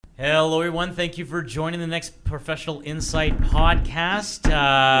Hello, everyone. Thank you for joining the next Professional Insight podcast.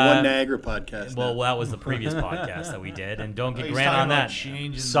 One Niagara podcast. Well, that was the previous podcast that we did, and don't get Grant on that.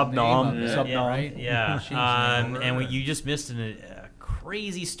 Subnom. Right? Yeah. You just missed a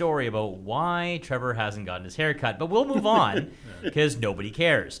crazy story about why Trevor hasn't gotten his haircut, but we'll move on because nobody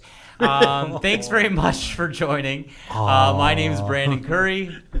cares. Thanks very much for joining. My name is Brandon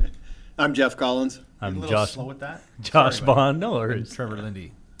Curry. I'm Jeff Collins. I'm Josh. Slow with that. Josh Bond. No worries. Trevor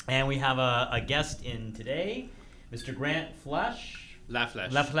Lindy. And we have a guest in today, Mr. Grant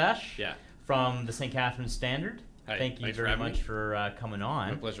LaFleche. Yeah. From the St. Catharines Standard. Hi. Thank you Thanks very much for coming on.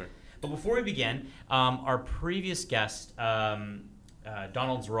 My pleasure. But before we begin, our previous guest, Donald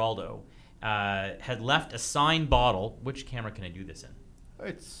Zeraldo, had left a signed bottle. Which camera can I do this in?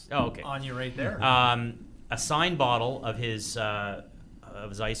 It's okay. on you right there. A signed bottle of his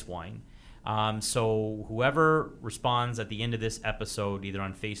ice wine. So whoever responds at the end of this episode, either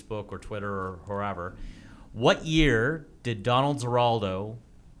on Facebook or Twitter or wherever, what year did Donald Zeraldo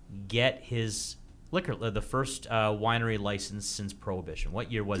get his liquor, the first winery license since Prohibition?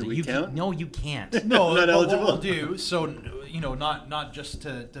 What year was it? You count? No, you can't. No, not eligible. What we'll do, so not just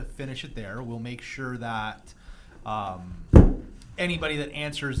to finish it there, we'll make sure that anybody that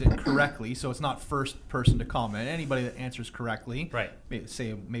answers it correctly, so it's not first person to comment, anybody that answers correctly, right?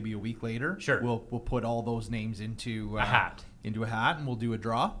 Say maybe a week later, sure, we'll put all those names into a hat, and we'll do a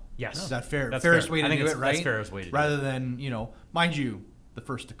draw. Yes, is that fair? That's fairest fair. way to do it, right? That's fairest way to do it. Rather than mind you, the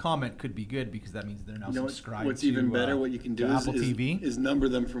first to comment could be good because that means they're now subscribed. What's to, even better? What you can do Apple TV is number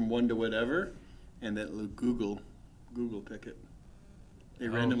them from 1 to whatever, and then Google pick it. They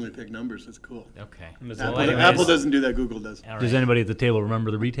randomly pick numbers. That's cool. Okay. Apple doesn't do that. Google does. Right. Does anybody at the table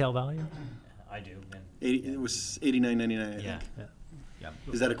remember the retail value? I do. It was $89.99. Yeah.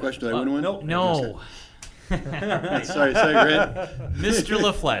 Is that a question? Do I win one? No. Sorry, Grant. Mr.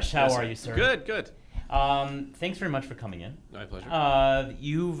 LaFleche, how are you, sir? Good. Thanks very much for coming in. My pleasure.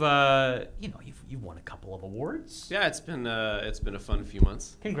 You've won a couple of awards. Yeah, it's been a fun few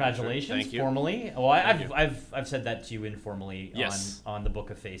months. Congratulations, sure. Thank you. Formally. Well, I've said that to you informally. Yes. on the Book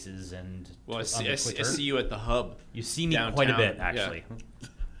of Faces and well, I see you at the hub. You see me downtown. quite a bit, actually.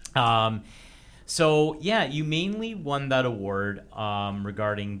 Yeah. So yeah, you mainly won that award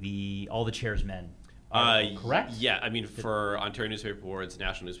regarding all the chairmen. Correct? Yeah, I mean for Ontario Newspaper Awards,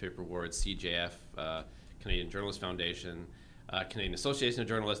 National Newspaper Awards, CJF, Canadian Journalist Foundation, Canadian Association of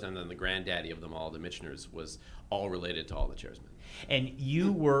Journalists, and then the granddaddy of them all, the Mitchners, was all related to all the chairsmen. And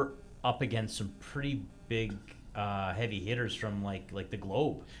you were up against some pretty big heavy hitters from like the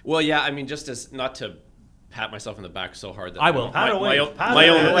Globe. Well, yeah, I mean just as not to pat myself on the back so hard that I will. My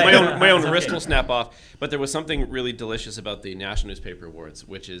own wrist will snap off. But there was something really delicious about the National Newspaper Awards,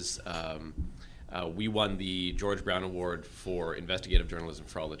 which is we won the George Brown Award for investigative journalism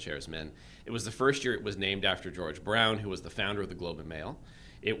for all the chairsmen. It was the first year it was named after George Brown, who was the founder of the Globe and Mail.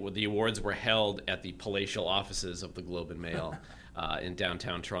 The awards were held at the palatial offices of the Globe and Mail in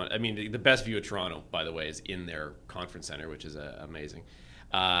downtown Toronto. I mean, the best view of Toronto, by the way, is in their conference center, which is amazing.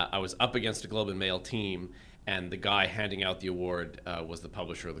 I was up against a Globe and Mail team, and the guy handing out the award was the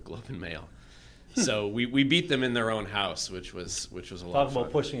publisher of the Globe and Mail. So we beat them in their own house, which was a lot of fun. Talk about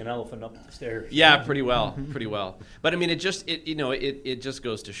pushing an elephant up the stairs. Yeah, pretty well. But I mean, it just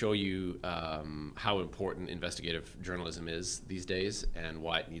goes to show you how important investigative journalism is these days and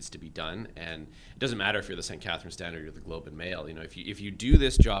why it needs to be done. And it doesn't matter if you're the St. Catharines Standard or the Globe and Mail. If you do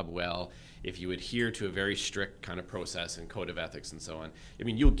this job well, if you adhere to a very strict kind of process and code of ethics and so on, I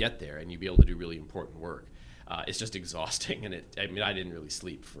mean, you'll get there and you'll be able to do really important work. It's just exhausting, and I didn't really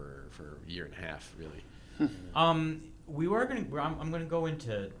sleep for a year and a half, really. We're going to go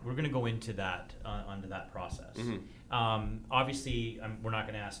into that onto that process. Mm-hmm. Obviously, we're not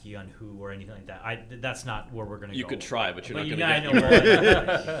going to ask you on who or anything like that. That's not where we're going to go. You could try, but you're not going to get.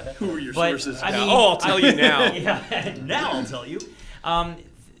 I know. Who are your sources? I'll tell you now. Yeah, now I'll tell you.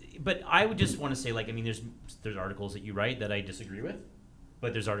 But I would just want to say, there's articles that you write that I disagree with.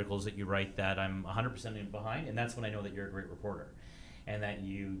 But there's articles that you write that I'm 100% behind, and that's when I know that you're a great reporter, and that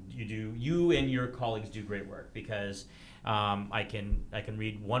you and your colleagues do great work. Because I can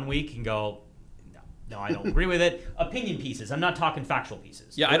read 1 week and go, no, I don't agree with it. Opinion pieces. I'm not talking factual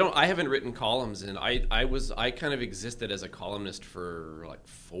pieces. Yeah, I haven't written columns, and I kind of existed as a columnist for like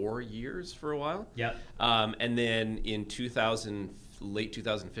 4 years for a while. Yeah. And then in late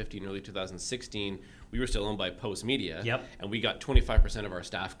 2015, early 2016. We were still owned by Post Media, yep. And we got 25% of our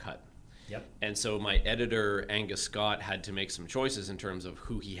staff cut. Yep. And so my editor, Angus Scott, had to make some choices in terms of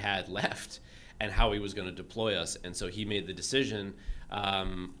who he had left and how he was going to deploy us. And so he made the decision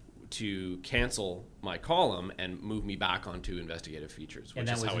to cancel my column and move me back onto investigative features, And which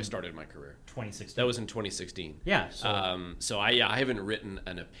that is was how I in started my career. 2016. That was in 2016. Yeah. So, So I haven't written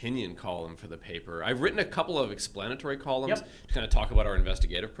an opinion column for the paper. I've written a couple of explanatory columns to kind of talk about our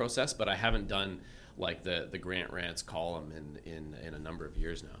investigative process, but I haven't done like the Grant Rants column in a number of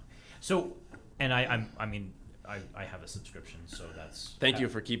years now. so, and I have a subscription, so that's. Thank you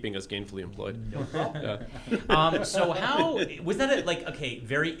for keeping us gainfully employed. No problem. Yeah. So how was that?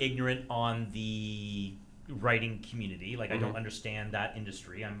 Very ignorant on the writing community. Like I don't understand that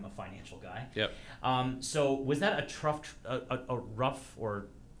industry. I'm a financial guy. Yep. So was that a rough or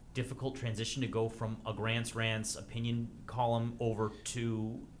difficult transition to go from a Grant's Rants opinion column over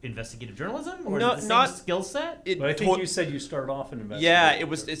to investigative journalism, or No, is it the not- same skill set? But I think you said you started off in investigative.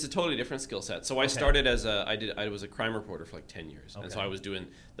 Yeah, it's a totally different skill set. So I Okay. started I was a crime reporter for like 10 years. And so Okay. I was doing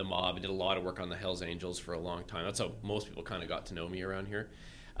the mob. I did a lot of work on the Hells Angels for a long time. That's how most people kind of got to know me around here.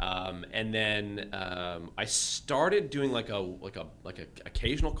 And then I started doing like a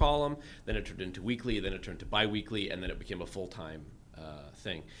occasional column. Then it turned into weekly. Then it turned to biweekly, and then it became a full-time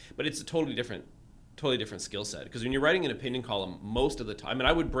thing. But it's a totally different skill set, because when you're writing an opinion column, most of the time,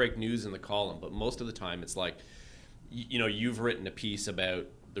 I would break news in the column, but most of the time it's like, you've written a piece about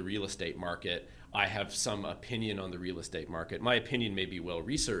the real estate market. I have some opinion on the real estate market. My opinion may be well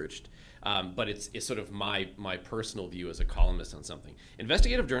researched, but it's sort of my personal view as a columnist on something.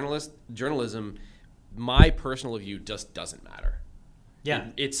 Investigative journalism, my personal view just doesn't matter. Yeah.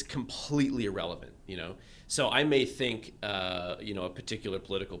 It's completely irrelevant, So I may think, a particular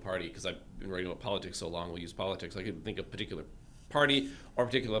political party, because I've been writing about politics so long, we'll use politics. I could think a particular party or a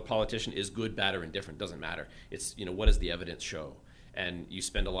particular politician is good, bad, or indifferent. Doesn't matter. It's, what does the evidence show? And you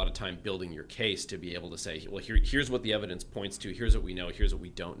spend a lot of time building your case to be able to say, well, here's what the evidence points to. Here's what we know. Here's what we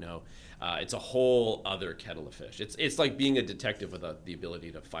don't know. It's a whole other kettle of fish. It's like being a detective without the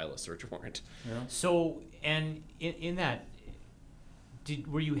ability to file a search warrant. Yeah. So, and in that,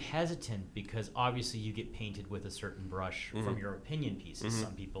 were you hesitant, because obviously you get painted with a certain brush from your opinion pieces?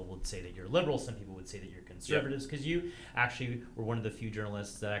 Some people would say that you're liberal, some people would say that you're conservatives, because you actually were one of the few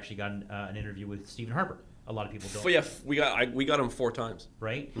journalists that actually got an interview with Stephen Harper. A lot of people don't. Yeah, we got him 4 times.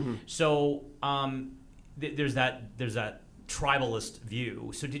 Right? So there's that tribalist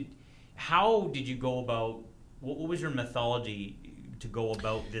view. So how did you go about, what was your methodology to go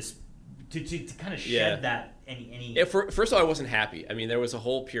about this, to kind of shed that any Yeah, first of all, I wasn't happy. I mean, there was a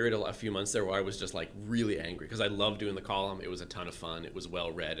whole period, a few months there, where I was just like really angry, because I loved doing the column. It was a ton of fun. It was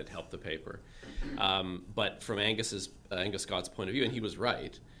well read. It helped the paper. But from Angus Scott's point of view, and he was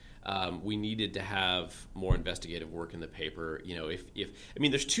right, we needed to have more investigative work in the paper.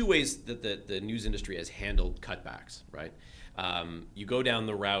 There's 2 ways that the news industry has handled cutbacks, right? You go down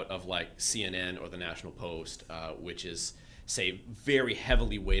the route of like CNN or the National Post, which is, say, very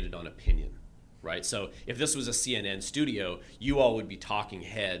heavily weighted on opinion, right? So if this was a CNN studio, you all would be talking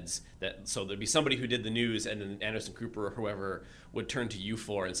heads. So there'd be somebody who did the news, and then Anderson Cooper or whoever would turn to you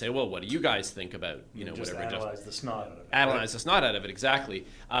 4 and say, well, what do you guys think about, Just whatever. analyze the snot out of it. Analyze the snot out of it, exactly.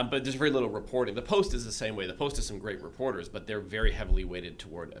 But there's very little reporting. The Post is the same way. The Post has some great reporters, but they're very heavily weighted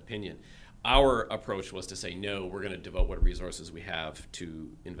toward opinion. Our approach was to say, no, we're going to devote what resources we have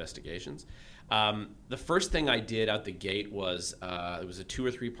to investigations. The first thing I did out the gate was it was a 2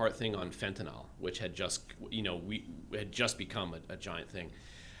 or 3 part thing on fentanyl, which had just become a giant thing.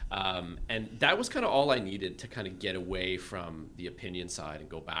 And that was kind of all I needed to kind of get away from the opinion side and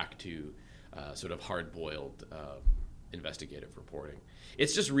go back to sort of hard-boiled investigative reporting.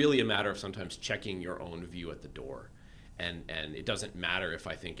 It's just really a matter of sometimes checking your own view at the door. And it doesn't matter if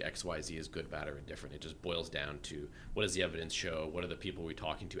I think X, Y, Z is good, bad, or indifferent. It just boils down to, what does the evidence show? What are the people we're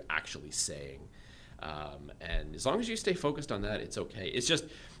talking to actually saying? And as long as you stay focused on that, it's okay.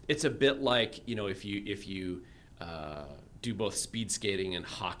 It's a bit like, if you do both speed skating and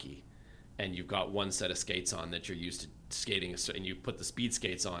hockey, and you've got one set of skates on that you're used to skating, and you put the speed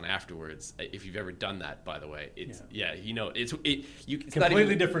skates on afterwards. If you've ever done that, by the way, it's it's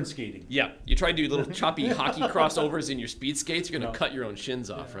Completely different skating. Yeah, you try to do little choppy hockey crossovers in your speed skates, you're going to cut your own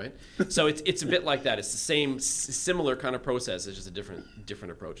shins off, right? So it's a bit like that. It's the same, similar kind of process. It's just a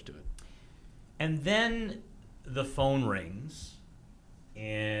different approach to it. And then the phone rings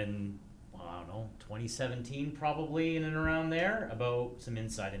in, I don't know, 2017 probably, in and around there, about some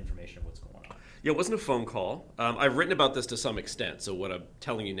inside information of what's going on. Yeah, it wasn't a phone call. I've written about this to some extent, so what I'm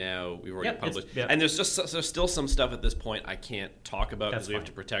telling you now, we've already published. And there's still some stuff at this point I can't talk about, because we have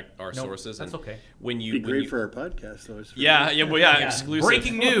to protect our sources. That's okay. It'd be great for our podcast, though. Exclusive.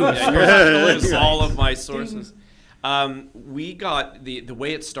 Breaking news. Professionalism, all of my sources. We got the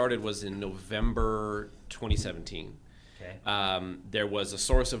way it started was in November 2017. Okay. There was a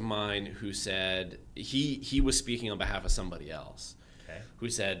source of mine who said he was speaking on behalf of somebody else. Okay. Who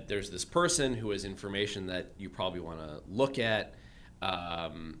said there's this person who has information that you probably want to look at,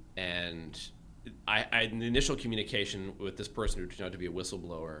 and I the initial communication with this person who turned out to be a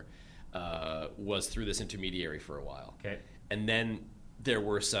whistleblower was through this intermediary for a while. Okay. And then there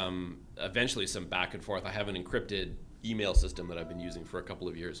were eventually some back and forth. I have an encrypted email system that I've been using for a couple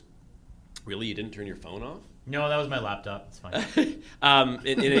of years. Really, you didn't turn your phone off? No, that was my laptop. It's fine.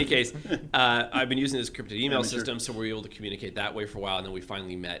 In any case, I've been using this encrypted email system, so we were able to communicate that way for a while, and then we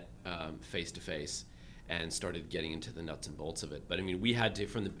finally met face to face and started getting into the nuts and bolts of it. But I mean, we had to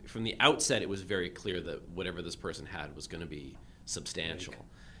from the outset. It was very clear that whatever this person had was going to be substantial.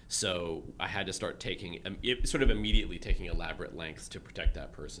 So I had to start immediately taking elaborate lengths to protect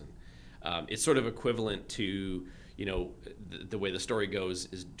that person. It's sort of equivalent to, the way the story goes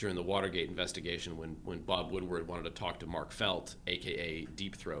is during the Watergate investigation when Bob Woodward wanted to talk to Mark Felt, a.k.a.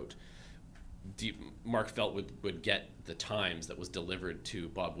 Deep Throat. Mark Felt would get the Times that was delivered to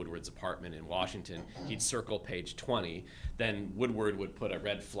Bob Woodward's apartment in Washington. He'd circle page 20. Then Woodward would put a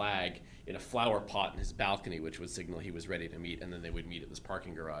red flag in a flower pot in his balcony, which would signal he was ready to meet, and then they would meet at this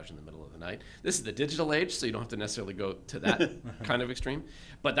parking garage in the middle of the night. This is the digital age, so you don't have to necessarily go to that kind of extreme.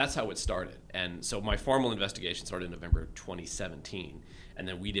 But that's how it started. And so my formal investigation started in November 2017, and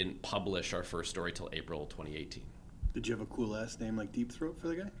then we didn't publish our first story till April 2018. Did you have a cool last name like Deep Throat for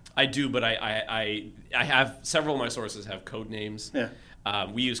the guy? I do, but I have several of my sources have code names. Yeah.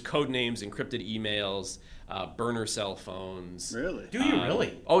 We use code names, encrypted emails, burner cell phones. Really? Do you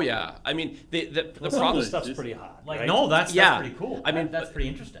really? Oh yeah. I mean, the Some of problem the stuff's pretty hot. Like, right? no, that's pretty cool. I mean, that's pretty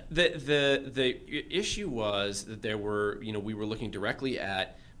interesting. The issue was that there were, we were looking directly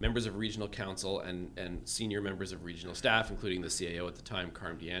at members of regional council and senior members of regional staff, including the CAO at the time,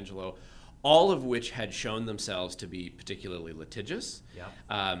 Carm D'Angelo, all of which had shown themselves to be particularly litigious.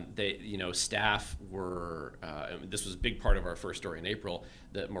 Yeah. Staff were, this was a big part of our first story in April,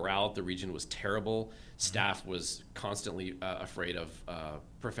 the morale at the region was terrible. Staff was constantly afraid of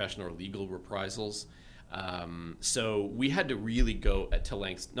professional or legal reprisals. So we had to really go to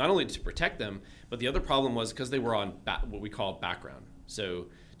lengths, not only to protect them, but the other problem was because they were on what we call background. So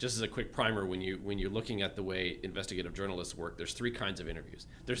just as a quick primer, when you're looking at the way investigative journalists work, there's three kinds of interviews.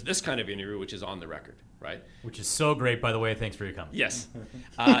 There's this kind of interview, which is on the record, right? Which is so great, by the way. Thanks for your comment. Yes.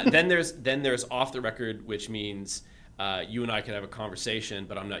 Then there's off the record, which means you and I can have a conversation,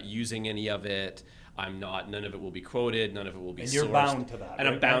 but I'm not using any of it. None of it will be quoted. None of it will be sourced. And you're bound to that. And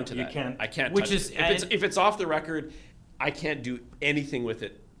right? I'm bound to you that. Can't. I can't. Which touch is it. If it's off the record, I can't do anything with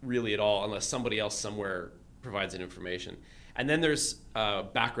it really at all unless somebody else somewhere provides that information. And then there's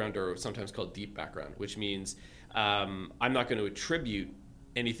background, or sometimes called deep background, which means I'm not going to attribute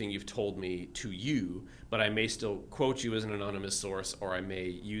anything you've told me to you, but I may still quote you as an anonymous source, or I may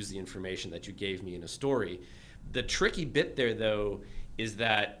use the information that you gave me in a story. The tricky bit there, though, is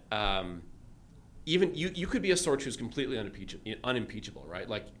that even you could be a source who's completely unimpeachable, right?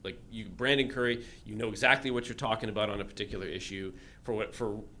 Like you, Brandon Curry, you know exactly what you're talking about on a particular issue.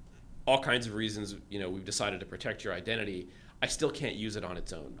 For all kinds of reasons, we've decided to protect your identity. I still can't use it on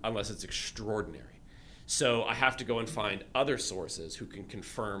its own unless it's extraordinary. So I have to go and find other sources who can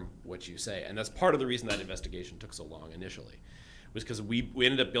confirm what you say. And that's part of the reason that investigation took so long initially, was because we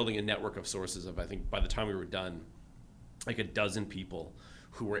ended up building a network of sources of, I think, by the time we were done, like a dozen people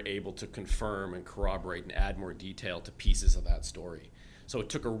who were able to confirm and corroborate and add more detail to pieces of that story. So it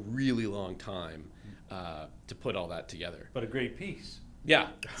took a really long time to put all that together. But a great piece. Yeah.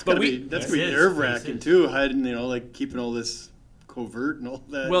 That's gonna be nerve-wracking too, hiding, like keeping all this covert and all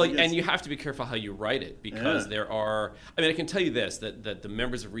that. Well, and you have to be careful how you write it, because there are, I can tell you this, that the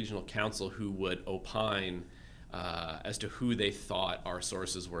members of regional council who would opine as to who they thought our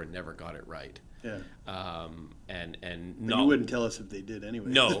sources were never got it right. Yeah. And but you wouldn't tell us if they did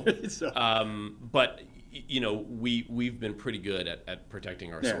anyway. No. So. But we've been pretty good at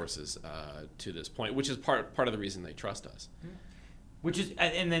protecting our sources to this point, which is part of the reason they trust us. Which is,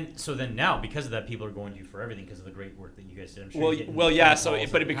 and then now, because of that, people are going to you for everything because of the great work that you guys did. I'm sure yeah. So,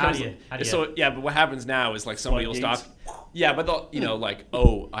 but it becomes but what happens now is like somebody will stop. Yeah, but they'll, like,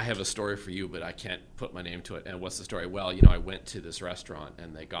 oh, I have a story for you, but I can't put my name to it. And what's the story? Well, I went to this restaurant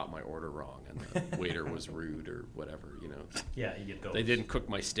and they got my order wrong, and the waiter was rude or whatever. Yeah, you get those. They didn't cook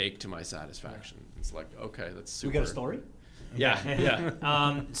my steak to my satisfaction. It's like, okay, that's super. We got a story.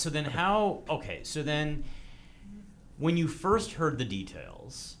 Yeah. So then when you first heard the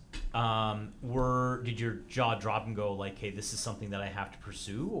details, did your jaw drop and go like, hey, this is something that I have to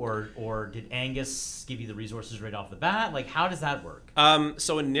pursue, or did Angus give you the resources right off the bat? Like, how does that work?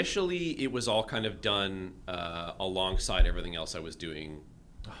 So initially, it was all kind of done alongside everything else I was doing,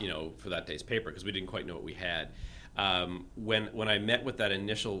 for that day's paper, because we didn't quite know what we had. When I met with that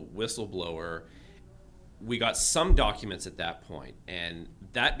initial whistleblower, we got some documents at that point, and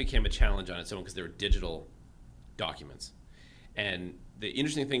that became a challenge on its own because they were digital documents. And the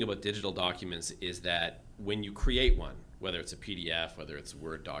interesting thing about digital documents is that when you create one, whether it's a PDF, whether it's a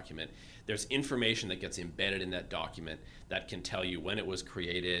Word document, there's information that gets embedded in that document that can tell you when it was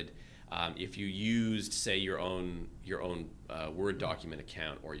created. If you used, say, your own Word document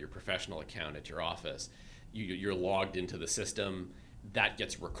account or your professional account at your office, you're logged into the system. That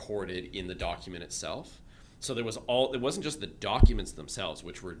gets recorded in the document itself. So it wasn't just the documents themselves,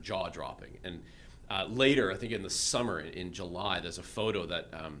 which were jaw-dropping. And later, I think in the summer, in July, there's a photo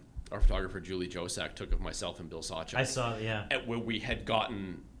that our photographer Julie Josak took of myself and Bill Sawchuk. I saw, yeah. Where we had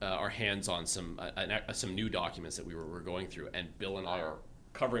gotten our hands on some new documents that we were going through, and Bill and I are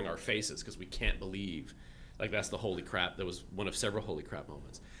covering our faces because we can't believe, like, that's the holy crap. That was one of several holy crap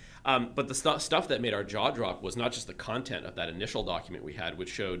moments. But the stuff that made our jaw drop was not just the content of that initial document we had,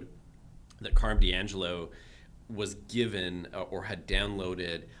 which showed that Carm D'Angelo was given or had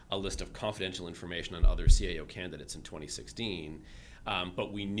downloaded a list of confidential information on other CAO candidates in 2016.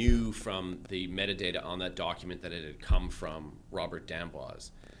 But we knew from the metadata on that document that it had come from Robert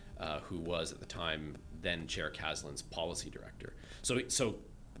D'Amboise, who was at the time then Chair Caslin's policy director. So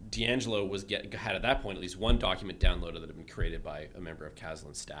D'Angelo had at that point at least one document downloaded that had been created by a member of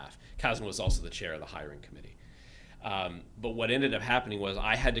Caslin's staff. Caslin was also the chair of the hiring committee. But what ended up happening was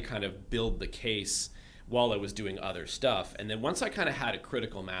I had to kind of build the case while I was doing other stuff. And then once I kind of had a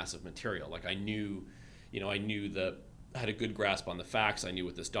critical mass of material, like I had a good grasp on the facts. I knew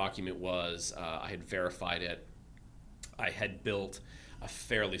what this document was. I had verified it. I had built a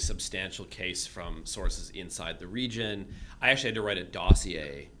fairly substantial case from sources inside the region. I actually had to write a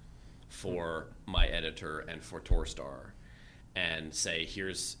dossier for my editor and for Torstar and say,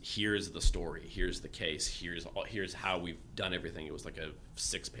 here's the story, here's the case, here's how we've done everything. It was like a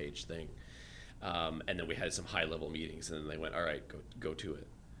 6-page thing. And then we had some high-level meetings, and then they went, all right, go to it.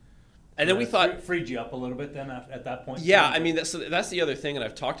 And then we thought, freed you up a little bit then at that point. Yeah, I mean that's the other thing, and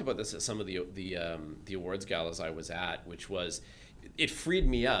I've talked about this at some of the awards galas I was at, which was it freed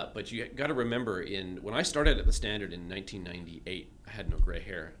me up. But you got to remember, when I started at the Standard in 1998, I had no gray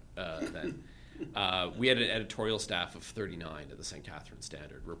hair then. We had an editorial staff of 39 at the St. Catharines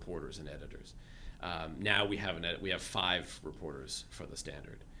Standard, reporters and editors. Now we have 5 reporters for the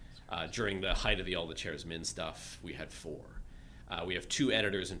Standard. During the height of the All the Chairs Men stuff, we had 4. We have 2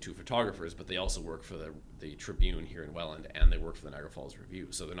 editors and 2 photographers, but they also work for the Tribune here in Welland, and they work for the Niagara Falls Review,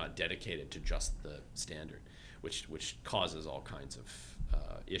 so they're not dedicated to just the Standard, which causes all kinds of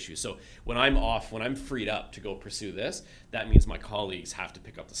issues. So when I'm freed up to go pursue this, that means my colleagues have to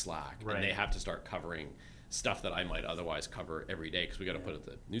pick up the slack, right. And they have to start covering stuff that I might otherwise cover every day, because we got to put it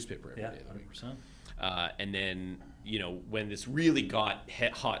in the newspaper every day. 100%. And then, when this really got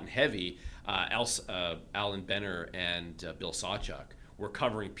hot and heavy, Alan Benner and Bill Sawchuk were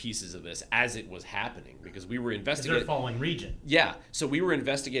covering pieces of this as it was happening, because we were investigating. They're following region. Yeah, so we were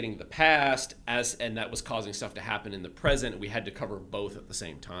investigating the past and that was causing stuff to happen in the present. We had to cover both at the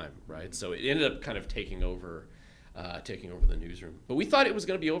same time, right? So it ended up kind of taking over the newsroom. But we thought it was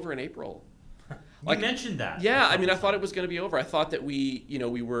going to be over in April. You mentioned that. Yeah, I mean, I thought it was going to be over. I thought that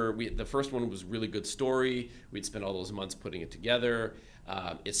the first one was a really good story. We'd spent all those months putting it together.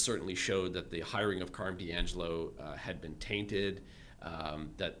 It certainly showed that the hiring of Carm D'Angelo had been tainted.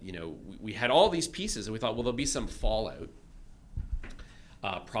 That we had all these pieces, and we thought, well, there'll be some fallout,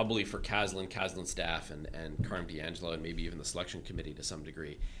 probably for Caslin staff and Carm D'Angelo, and maybe even the selection committee to some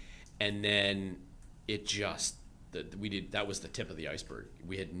degree. And then it just. That was the tip of the iceberg.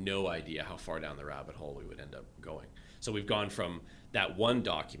 We had no idea how far down the rabbit hole we would end up going. So we've gone from that one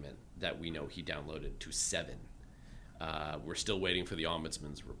document that we know he downloaded to 7. We're still waiting for the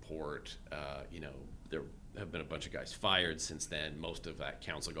ombudsman's report. There have been a bunch of guys fired since then. Most of that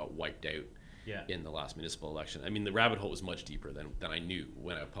council got wiped out in the last municipal election. I mean, the rabbit hole was much deeper than I knew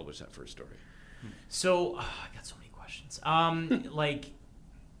when I published that first story. So I got so many questions.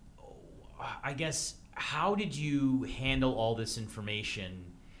 I guess, how did you handle all this information,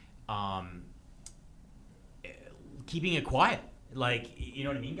 keeping it quiet? Like, you know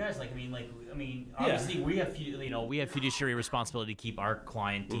what I mean, guys? Obviously we have fiduciary responsibility to keep our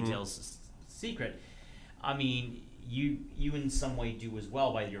client details secret. I mean, you in some way do as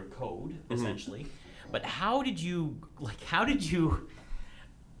well by your code, essentially. But how did you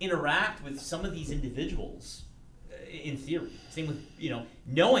interact with some of these individuals in theory. Same with,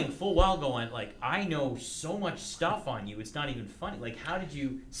 knowing full well going, like, I know so much stuff on you, it's not even funny. Like, how did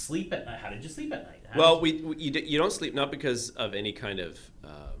you sleep at night? How did you sleep at night? You don't sleep not because of any kind of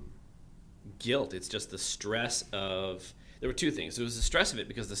guilt. It's just the stress of... There were two things. There was the stress of it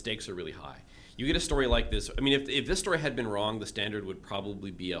because the stakes are really high. You get a story like this. I mean, if this story had been wrong, the Standard would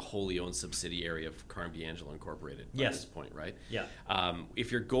probably be a wholly owned subsidiary of Carm D'Angelo Incorporated by this point, right? Yeah.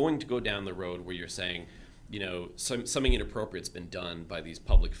 If you're going to go down the road where you're saying, something inappropriate's been done by these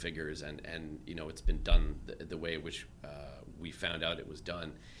public figures and it's been done the way in which we found out it was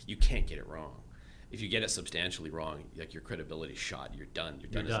done, you can't get it wrong. If you get it substantially wrong, like, your credibility's shot. You're done.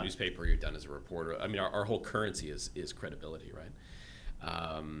 You're done as a newspaper. You're done as a reporter. I mean, our whole currency is credibility, right?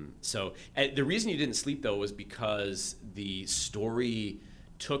 So the reason you didn't sleep, though, was because the story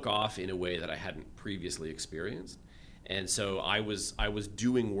took off in a way that I hadn't previously experienced. And so I was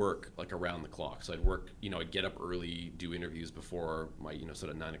doing work like around the clock. So I'd work, I'd get up early, do interviews before my,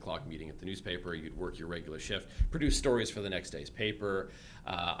 sort of 9 o'clock meeting at the newspaper. You'd work your regular shift, produce stories for the next day's paper.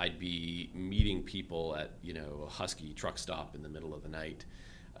 I'd be meeting people at, a Husky truck stop in the middle of the night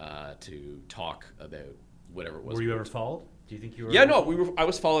to talk about whatever it was. Were you ever followed? Do you think you were? Yeah, no, I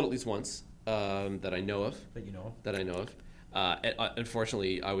was followed at least once that I know of. That you know of? That I know of.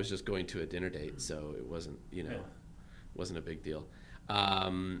 Unfortunately, I was just going to a dinner date, so it wasn't, wasn't a big deal.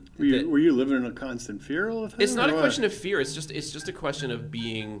 Were you living in a constant fear all the time? It's not a question of fear. It's just a question of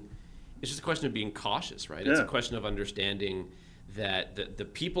being. It's just a question of being cautious, right? Yeah. It's a question of understanding that the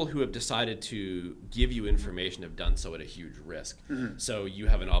people who have decided to give you information have done so at a huge risk. Mm-hmm. So you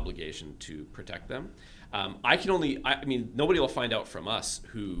have an obligation to protect them. I mean, nobody will find out from us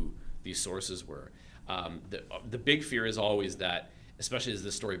who these sources were. The big fear is always that, especially as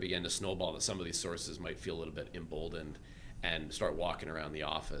this story began to snowball, that some of these sources might feel a little bit emboldened and start walking around the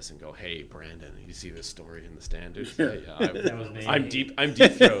office and go, "Hey, Brandon, you see this story in the Standard?" That was me. I'm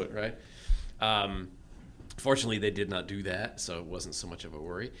deep throat, right? Fortunately, they did not do that, so it wasn't so much of a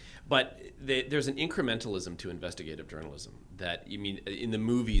worry. But there's an incrementalism to investigative journalism that, in the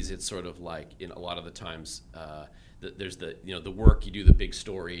movies, it's sort of like, in a lot of the times, there's the work, you do the big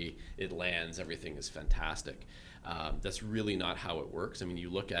story, it lands, everything is fantastic. That's really not how it works.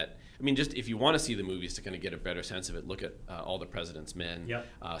 Just if you want to see the movies to kind of get a better sense of it, look at All the President's Men, Yep.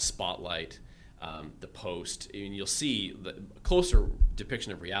 Spotlight, The Post. You'll see the closer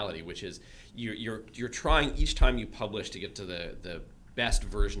depiction of reality, which is you're trying each time you publish to get to the best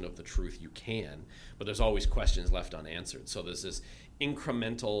version of the truth you can, but there's always questions left unanswered. So there's this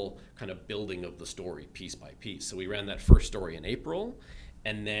incremental kind of building of the story piece by piece. So we ran that first story in April,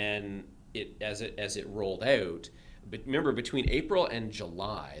 and then as it rolled out. But remember, between April and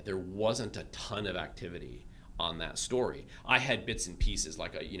July, there wasn't a ton of activity on that story. I had bits and pieces,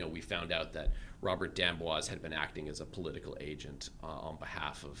 like we found out that Robert d'Amboise had been acting as a political agent on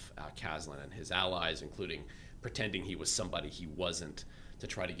behalf of Caslin and his allies, including pretending he was somebody he wasn't, to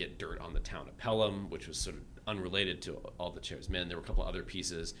try to get dirt on the town of Pelham, which was sort of unrelated to All the Chair's Men. There were a couple other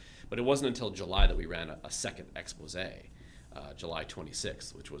pieces, but it wasn't until July that we ran a second expose, July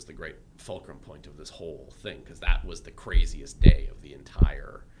 26th, which was the great fulcrum point of this whole thing, because that was the craziest day of the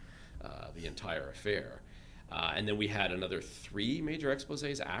entire affair. And then we had another 3 major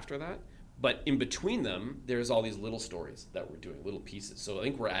exposés after that. But in between them, there's all these little stories that we're doing, little pieces. So I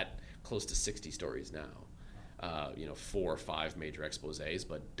think we're at close to 60 stories now. 4 or 5 major exposés,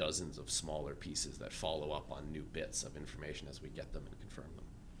 but dozens of smaller pieces that follow up on new bits of information as we get them and confirm them.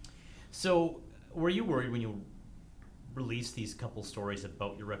 So were you worried when you released these couple stories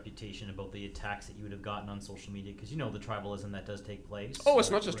about your reputation, about the attacks that you would have gotten on social media? Because the tribalism that does take place. Oh, it's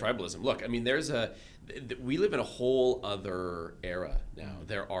not just tribalism. Look, we live in a whole other era now.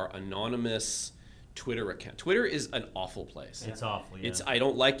 There are anonymous Twitter accounts. Twitter is an awful place. It's awful, yeah. I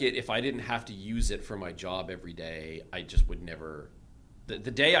don't like it. If I didn't have to use it for my job every day, I just would never... The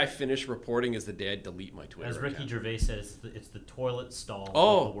day I finish reporting is the day I delete my Twitter account. As Ricky Gervais said, it's the toilet stall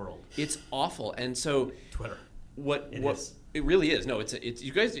of the world. It's awful. And so... Twitter. It really is. No, it's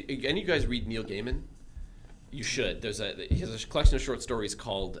you guys. Any of you guys read Neil Gaiman? You should. He has a collection of short stories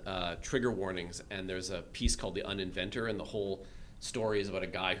called Trigger Warnings, and there's a piece called The Uninventor, and the whole story is about a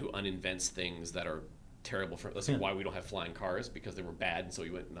guy who uninvents things that are terrible for. That's why we don't have flying cars, because they were bad, and so he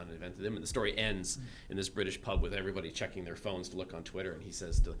went and uninvented them. And the story ends in this British pub with everybody checking their phones to look on Twitter, and he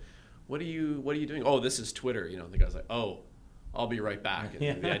says, "What are you doing?" "Oh, this is Twitter." The guy's like, "Oh, I'll be right back."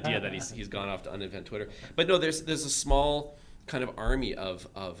 And the idea that he's gone off to uninvent Twitter. But no, there's a small kind of army of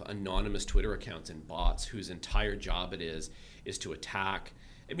anonymous Twitter accounts and bots whose entire job it is to attack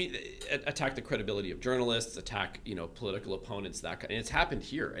attack the credibility of journalists, attack political opponents, that kind. And it's happened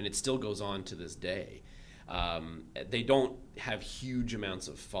here, and it still goes on to this day. They don't have huge amounts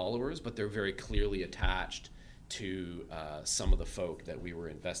of followers, but they're very clearly attached to some of the folk that we were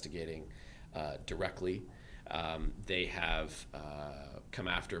investigating directly. They have come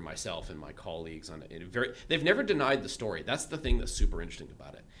after myself and my colleagues they've never denied the story. That's the thing that's super interesting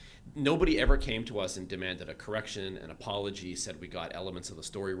about it. Nobody ever came to us and demanded a correction, an apology, said we got elements of the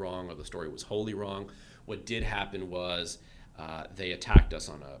story wrong or the story was wholly wrong. What did happen was they attacked us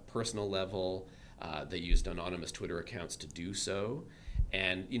on a personal level. They used anonymous Twitter accounts to do so.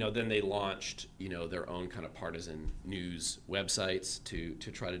 And then they launched their own kind of partisan news websites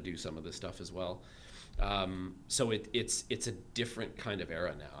to try to do some of this stuff as well. So it's a different kind of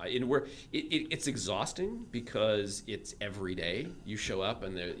era now. And it's exhausting because it's every day. You show up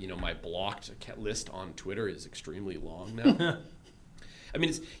and my blocked list on Twitter is extremely long now. I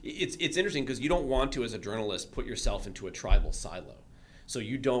mean, it's interesting because you don't want to, as a journalist, put yourself into a tribal silo. So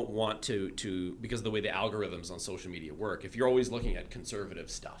you don't want to because of the way the algorithms on social media work, if you're always looking at conservative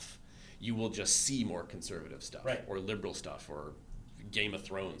stuff, you will just see more conservative stuff, right, or liberal stuff, or Game of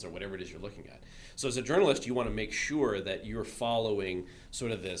Thrones, or whatever it is you're looking at. So as a journalist, you want to make sure that you're following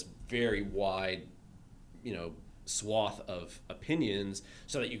sort of this very wide, swath of opinions,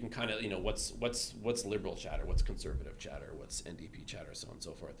 so that you can kind of, what's liberal chatter, what's conservative chatter, what's NDP chatter, so on and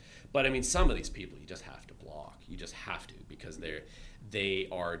so forth. But I mean, some of these people you just have to block. You just have to, because they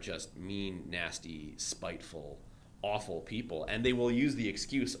are just mean, nasty, spiteful, awful people, and they will use the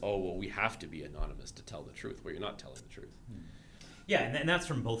excuse, oh, well, we have to be anonymous to tell the truth. Well, you're not telling the truth. Yeah, and that's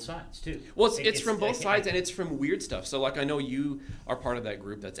from both sides, too. Well, it's from both sides, and it's from weird stuff. So, I know you are part of that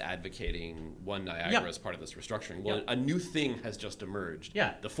group that's advocating One Niagara as part of this restructuring. Well, a new thing has just emerged.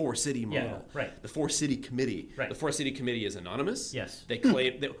 Yeah. The four-city model. Yeah, right. The four-city committee. Right. The four-city committee is anonymous. Yes. They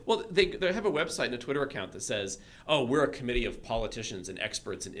claim... They have a website and a Twitter account that says, oh, we're a committee of politicians and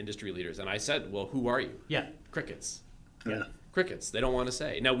experts and industry leaders. And I said, well, who are you? Yeah. Crickets. Yeah. Crickets. They don't want to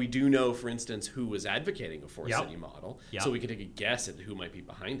say. Now, we do know, for instance, who was advocating a four-city model, Yep. so we can take a guess at who might be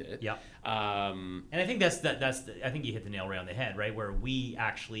behind it. Yeah. And I think I think you hit the nail right on the head, right? Where we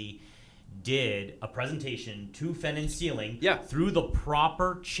actually did a presentation to Fen and Sealing through the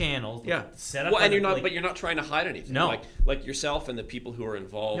proper channels. Set up. Well, and you're not trying to hide anything. No. Like yourself and the people who are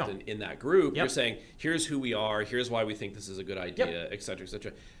involved in that group. You're saying, here's who we are. Here's why we think this is a good idea, et cetera, et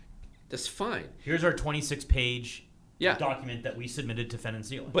cetera. That's fine. Here's our 26-page document that we submitted to Fen and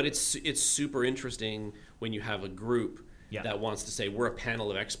Sealing. But it's super interesting when you have a group that wants to say, we're a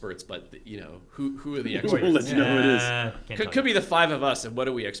panel of experts, but who are the experts? We'll let you know who it is. Could be the five of us, and what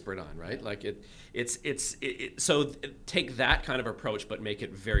are we expert on, right? Like so take that kind of approach, but make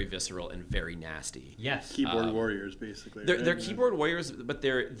it very visceral and very nasty. Yes. Keyboard warriors, basically. They're keyboard warriors, but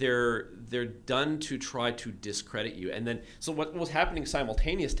they're done to try to discredit you. And then, so what was happening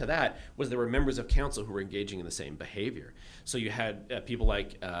simultaneous to that was there were members of council who were engaging in the same behavior. So you had people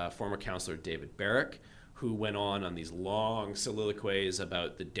like former councillor David Barrick, who went on these long soliloquies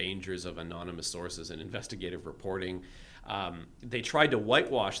about the dangers of anonymous sources and investigative reporting. They tried to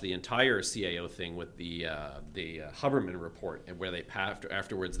whitewash the entire CAO thing with the Huberman report, and where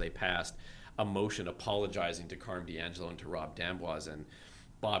afterwards they passed a motion apologizing to Carm D'Angelo and to Rob D'Amboise, and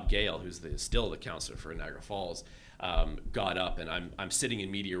Bob Gale, who's still the councillor for Niagara Falls, got up, and I'm sitting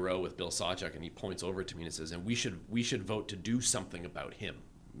in media row with Bill Sawchuk, and he points over to me and says, and we should vote to do something about him,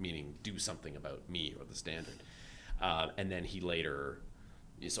 meaning do something about me or the Standard. And then he later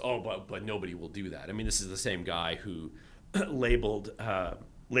said, but nobody will do that. I mean, this is the same guy who labeled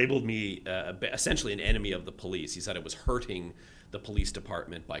me essentially an enemy of the police. He said it was hurting the police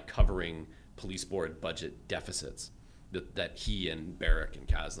department by covering police board budget deficits that he and Barrick and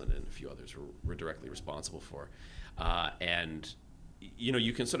Caslin and a few others were directly responsible for. And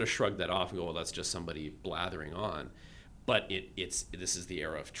you can sort of shrug that off and go, well, that's just somebody blathering on. But this is the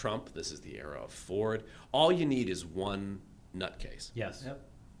era of Trump. This is the era of Ford. All you need is one nutcase. Yes.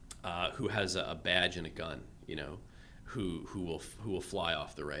 Yep. Who has a badge and a gun, who will fly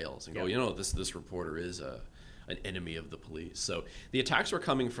off the rails and go, this reporter is an enemy of the police. So the attacks were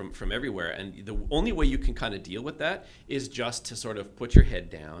coming from everywhere, and the only way you can kind of deal with that is just to sort of put your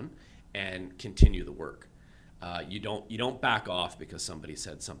head down and continue the work. You don't back off because somebody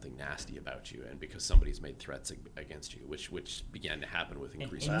said something nasty about you and because somebody's made threats against you, which began to happen with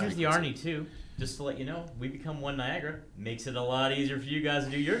increasing and here's the frequency. irony too, just to let you know, we become One Niagara. Makes it a lot easier for you guys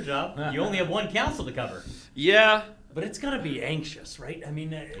to do your job. You only have one council to cover. Yeah. But it's got to be anxious, right? I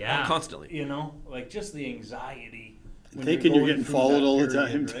mean, Yeah. Constantly. Like just the anxiety when Thinking you're going getting through followed that all the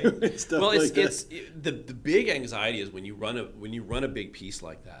period, time, right? too, and stuff Well, like that. the big anxiety is when you run a big piece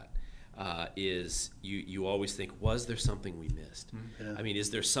like that. Is you always think, was there something we missed? Yeah. I mean, is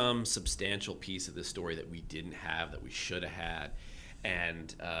there some substantial piece of this story that we didn't have that we should have had?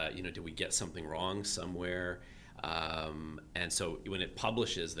 And did we get something wrong somewhere? And so when it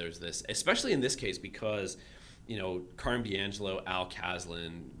publishes, there's this, especially in this case, because Carm D'Angelo, Al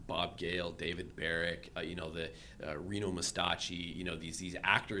Caslin, Bob Gale, David Barrick, Reno Mustachi, these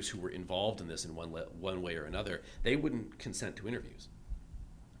actors who were involved in this in one way or another, they wouldn't consent to interviews.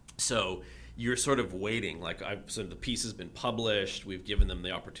 So you're sort of waiting, so the piece has been published, we've given them the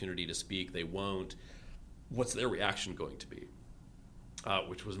opportunity to speak, they won't. What's their reaction going to be?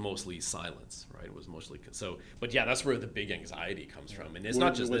 Which was mostly silence, right? It was mostly so. But yeah, that's where the big anxiety comes from, and it's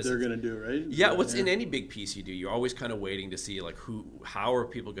not just what this. they're going to do, right? Yeah, what's in any big piece you do, you're always kind of waiting to see how are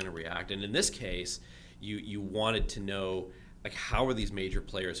people going to react, and in this case, you wanted to know how are these major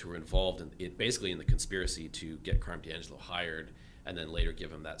players who were involved in it, basically in the conspiracy to get Carm D'Angelo hired, and then later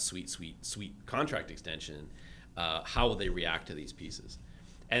give him that sweet contract extension. How will they react to these pieces?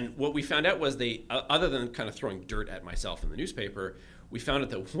 And what we found out was they, other than kind of throwing dirt at myself in the newspaper, we found out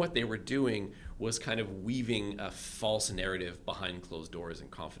that what they were doing was kind of weaving a false narrative behind closed doors in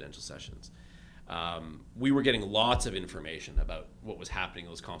confidential sessions. We were getting lots of information about what was happening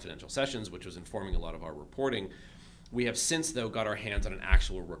in those confidential sessions, which was informing a lot of our reporting. We have since, though, got our hands on an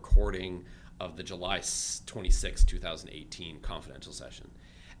actual recording of the July 26, 2018 confidential session,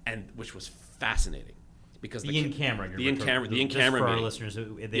 and which was fascinating. Because the in-camera for our listeners,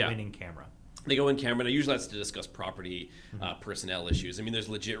 they went in camera. They go in camera, and usually that's to discuss property, personnel issues. I mean, there's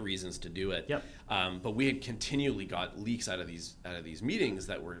legit reasons to do it. Yep. But we had continually got leaks out of these meetings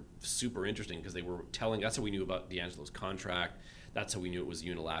that were super interesting because they were telling. That's how we knew about D'Angelo's contract. That's how we knew it was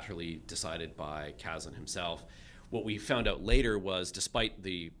unilaterally decided by Caslin himself. What we found out later was, despite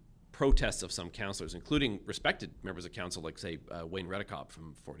the protests of some councillors, including respected members of council, like, say, Wayne Redekop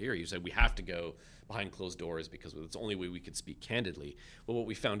from Fort Erie, who said we have to go behind closed doors because it's the only way we could speak candidly. But what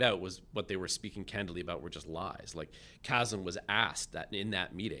we found out was what they were speaking candidly about were just lies. Like, Caslin was asked that in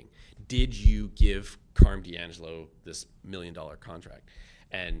that meeting, did you give Carm D'Angelo this $1 million contract?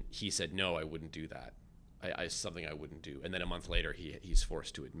 And he said, no, I wouldn't do that. It's something I wouldn't do. And then a month later, he's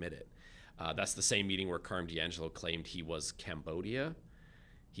forced to admit it. That's the same meeting where Carm D'Angelo claimed he was Cambodia.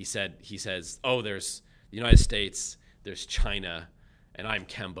 He says, oh, there's the United States, there's China, and I'm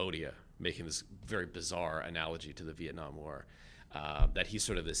Cambodia, making this very bizarre analogy to the Vietnam War, that he's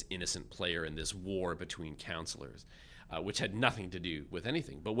sort of this innocent player in this war between counselors, which had nothing to do with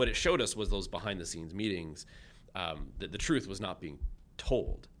anything. But what it showed us was those behind-the-scenes meetings, that the truth was not being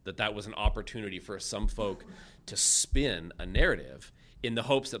told, that was an opportunity for some folk to spin a narrative in the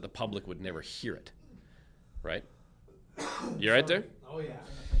hopes that the public would never hear it, right? You right there? Oh, yeah.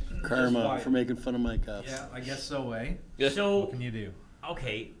 Karma for making fun of my cuffs. Yeah, I guess so, eh? So, What can you do?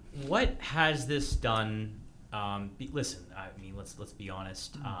 okay, what has this done? Listen, I mean, let's be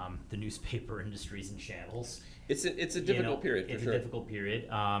honest. The newspaper industry's in shambles. It's a difficult period, for It's sure. a difficult period.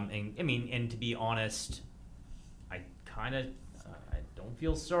 And I mean, and to be honest, I kind of I don't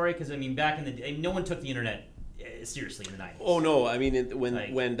feel sorry because I mean, back in the day, no one took the internet seriously in the 90s. Oh no! I mean,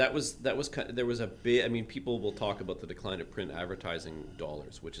 Like- when that was there was a big. I mean, people will talk about the decline of print advertising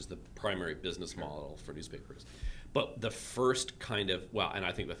dollars, which is the primary business model for newspapers. But the first kind of and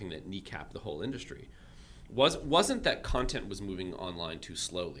I think the thing that kneecapped the whole industry wasn't that content was moving online too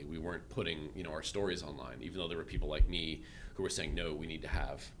slowly. We weren't putting our stories online, even though there were people like me who were saying no, we need to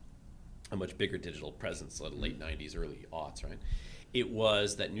have a much bigger digital presence. Like late 90s, early aughts, right? It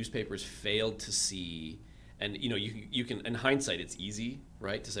was that newspapers failed to see. And you can, in hindsight, it's easy,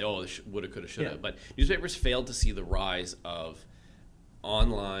 right, to say, oh, woulda, coulda, shoulda. Yeah. But newspapers failed to see the rise of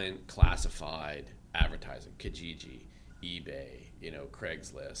online classified advertising, Kijiji, eBay,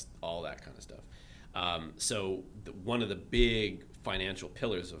 Craigslist, all that kind of stuff. So one of the big financial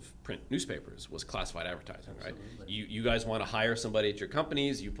pillars of print newspapers was classified advertising, right? You guys want to hire somebody at your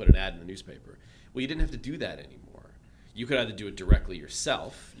companies, you put an ad in the newspaper. Well, you didn't have to do that anymore. You could either do it directly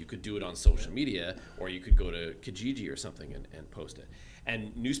yourself, you could do it on social media, or you could go to Kijiji or something and post it.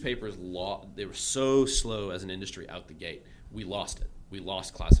 And newspapers, they were so slow as an industry out the gate. We lost it. We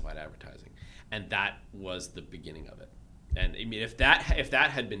lost classified advertising. And that was the beginning of it. And I mean, if that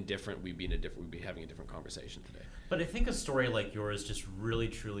had been different, we'd be having a different conversation today. But I think a story like yours just really,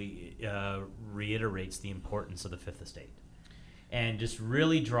 truly reiterates the importance of the Fifth Estate. And just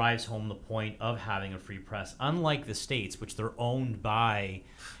really drives home the point of having a free press. Unlike the states, which they're owned by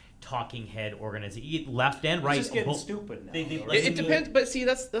talking head organization, left and right. It's just getting both- stupid now. they- though, like- right? It depends, but see,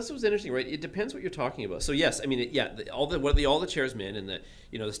 that's what's interesting, right? It depends what you're talking about. So yes, I mean, all the chairmen and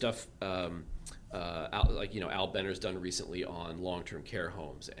the stuff, Al Benner's done recently on long-term care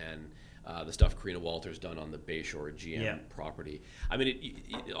homes and the stuff Karina Walter's done on the Bayshore GM property. I mean,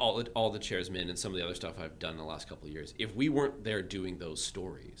 all the chairmen and some of the other stuff I've done in the last couple of years. If we weren't there doing those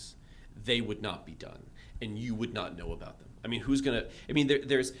stories, they would not be done, and you would not know about them. I mean, who's gonna? I mean,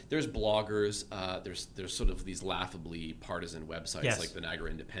 there's bloggers. There's sort of these laughably partisan websites like the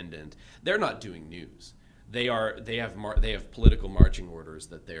Niagara Independent. They're not doing news. They have political marching orders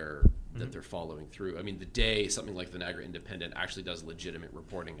that they're following through. I mean, the day something like the Niagara Independent actually does legitimate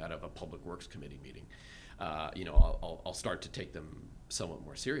reporting out of a Public Works Committee meeting, I'll start to take them somewhat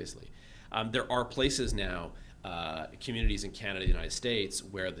more seriously. There are places now, communities in Canada, the United States,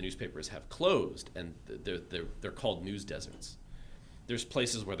 where the newspapers have closed, and they're called news deserts. There's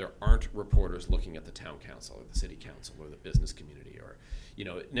places where there aren't reporters looking at the town council or the city council or the business community, or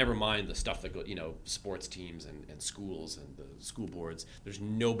never mind the stuff that sports teams and schools and the school boards. There's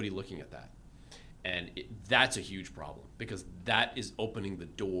nobody looking at that, and that's a huge problem, because that is opening the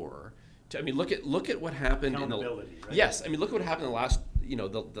door to. I mean, look at what happened in the Right? yes. I mean, look at what happened in the last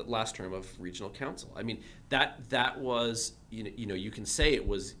the last term of regional council. I mean, that was you can say it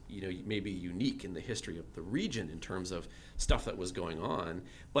was maybe unique in the history of the region in terms of stuff that was going on.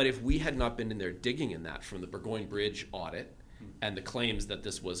 But if we had not been in there digging in that from the Burgoyne Bridge audit and the claims that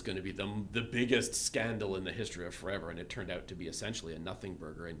this was going to be the biggest scandal in the history of forever, and it turned out to be essentially a nothing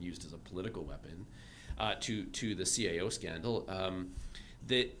burger and used as a political weapon, to the CAO scandal,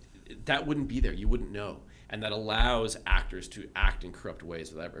 that wouldn't be there. You wouldn't know. And that allows actors to act in corrupt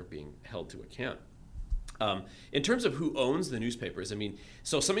ways without ever being held to account. In terms of who owns the newspapers, I mean,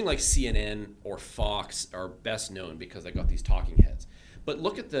 so something like CNN or Fox are best known because they got these talking heads. But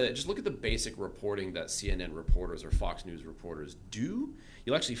look at the basic reporting that CNN reporters or Fox News reporters do.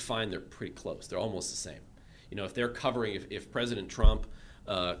 You'll actually find they're pretty close. They're almost the same. If they're covering, if President Trump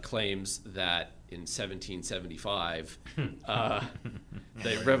claims that in 1775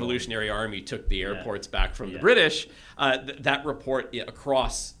 the Revolutionary Army took the airports back from the British, that report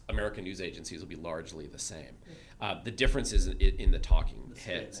across American news agencies will be largely the same. The difference is in the talking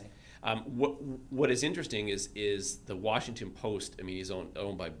heads. What is interesting is the Washington Post. I mean, he's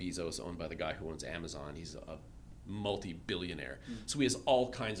owned by Bezos, owned by the guy who owns Amazon. He's a multi-billionaire. So he has all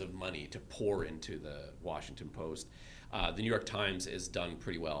kinds of money to pour into the Washington Post. The New York Times has done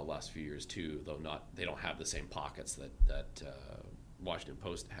pretty well the last few years too, though they don't have the same pockets that Washington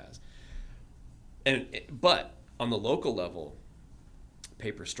Post has. But on the local level,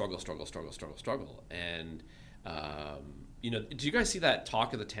 papers struggle. And did you guys see that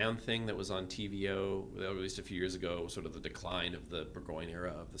Talk of the Town thing that was on TVO at least a few years ago? Sort of the decline of the Burgoyne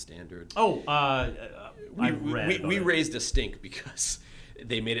era of the Standard. We raised a stink because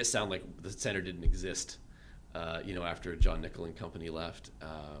they made it sound like the Standard didn't exist. After John Nickel and company left,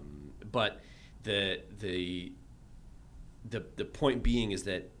 but the point being is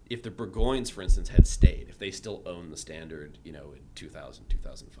that if the Burgoynes, for instance, had stayed, if they still owned the Standard, in 2000,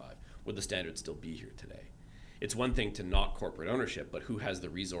 2005, would the Standard still be here today? It's one thing to not corporate ownership, but who has the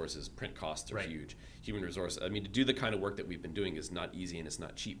resources? Print costs are huge. Human resources. I mean, to do the kind of work that we've been doing is not easy and it's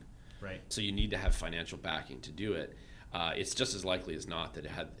not cheap. Right. So you need to have financial backing to do it. It's just as likely as not that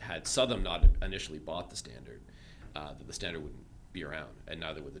had Southern not initially bought the Standard, that the Standard wouldn't be around, and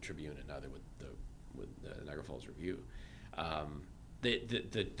neither would the Tribune, and neither would the Niagara Falls Review.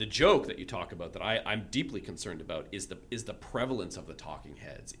 The joke that you talk about that I'm deeply concerned about is the prevalence of the talking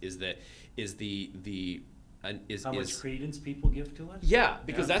heads. How much credence people give to it? Yeah,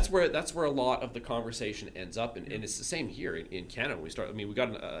 because that's where a lot of the conversation ends up, and it's the same here in Canada. When we start, I mean, we got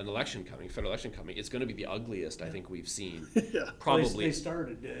an election coming, federal election coming. It's going to be the ugliest I think we've seen. Probably. They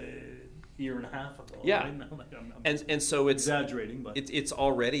started a year and a half ago. Yeah, right? and so it's exaggerating, but it's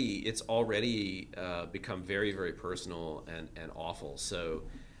already become very, very personal and awful. So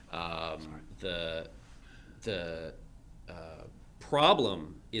the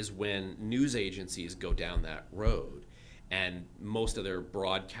problem is when news agencies go down that road and most of their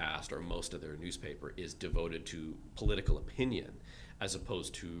broadcast or most of their newspaper is devoted to political opinion as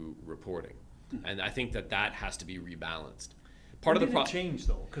opposed to reporting. And I think that has to be rebalanced. Part of the change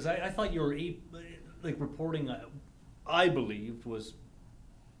though, because I thought your reporting, I believed, was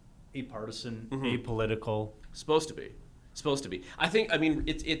apartisan, apolitical. Supposed to be. I think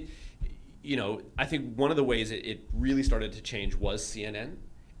one of the ways it really started to change was CNN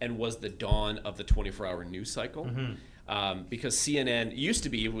and was the dawn of the 24-hour news cycle. Because CNN used to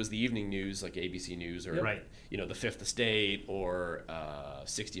be, it was the evening news like ABC News or Right. the Fifth Estate or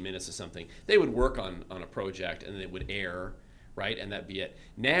 60 Minutes or something. They would work on a project and it would air, right, and that'd be it.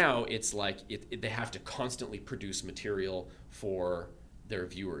 Now it's like they have to constantly produce material for their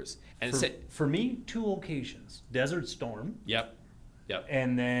viewers. And For me, 2 occasions: Desert Storm, yep,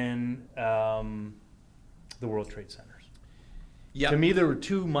 and then the World Trade Centers. yep. To me, there were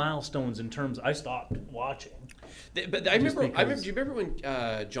 2 milestones in terms. I stopped watching. But I remember. because- Do you remember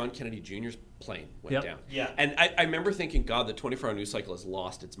when John Kennedy Jr.'s plane went Yep. down? Yeah. And I remember thinking, God, the 24-hour news cycle has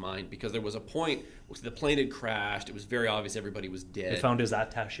lost its mind, because there was a point where the plane had crashed. It was very obvious everybody was dead. They found his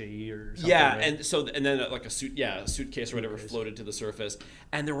attaché or something. Yeah, right? and then like a suitcase or whatever floated to the surface,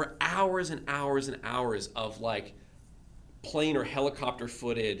 and there were hours and hours and hours of like plane or helicopter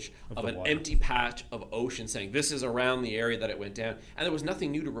footage of the an water. empty patch of ocean saying this is around the area that it went down, and there was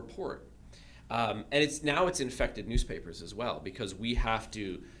nothing new to report. And it's infected newspapers as well, because we have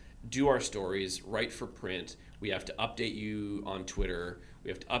to do our stories, write for print. We have to update you on Twitter. We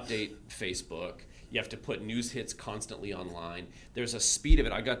have to update Facebook. You have to put news hits constantly online. There's a speed of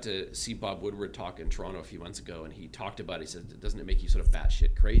it. I got to see Bob Woodward talk in Toronto a few months ago, and he talked about it. He said, doesn't it make you sort of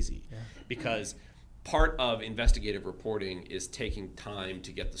batshit crazy? Yeah. Because part of investigative reporting is taking time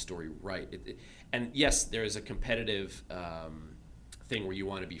to get the story right. And yes, there is a competitive thing where you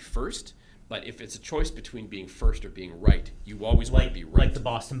want to be first. But if it's a choice between being first or being right, you always want to be right. Like the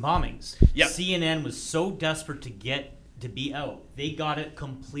Boston bombings. Yep. CNN was so desperate to be out. They got it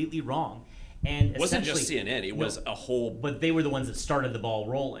completely wrong. And It wasn't just essentially- CNN. It was a whole. But they were the ones that started the ball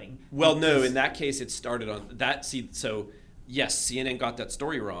rolling. Well, no. Because- In that case, it started on that. So yes, CNN got that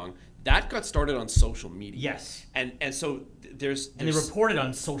story wrong. That got started on social media. Yes. And so there's And they reported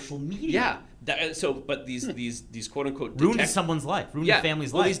on social media. yeah. But these quote unquote Ruined someone's life. Ruined a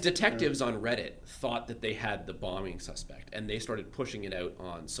family's well, life. these detectives on Reddit thought that they had the bombing suspect, and they started pushing it out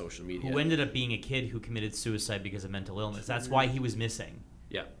on social media. Who ended up being a kid who committed suicide because of mental illness. That's why he was missing.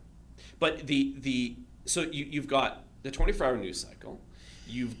 Yeah, but so you've got the 24-hour news cycle.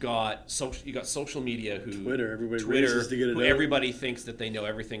 You've got social media who Twitter, everybody races to get it who out. everybody thinks that they know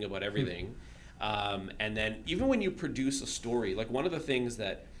everything about everything. And then even when you produce a story, like one of the things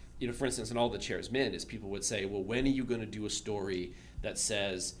that, for instance, in All the Chairs Men, is people would say, well, when are you going to do a story that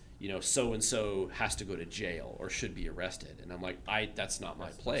says, so and so has to go to jail or should be arrested? And I'm like, that's not my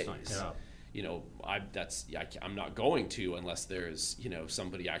place. not your job. I'm not going to unless there's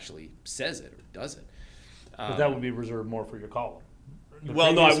somebody actually says it or does it. But that would be reserved more for your column.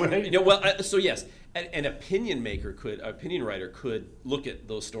 Well, no, I Previous- wouldn't. So yes, an opinion writer could look at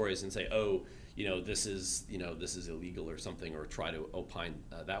those stories and say, oh, this is illegal or something, or try to opine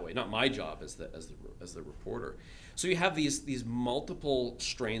that way. Not my job as the reporter. So you have these multiple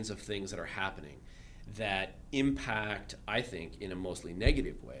strains of things that are happening that impact, I think, in a mostly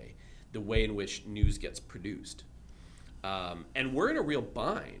negative way, the way in which news gets produced. And we're in a real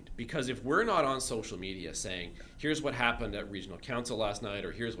bind, because if we're not on social media saying, here's what happened at regional council last night,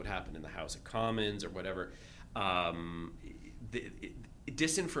 or here's what happened in the House of Commons, or whatever,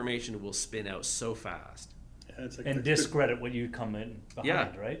 disinformation will spin out so fast. Yeah, it's like and discredit what you come in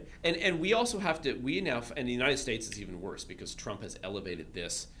behind, right? And we also have to, and the United States is even worse, because Trump has elevated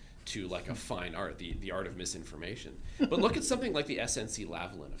this to like a fine art, the art of misinformation. But look at something like the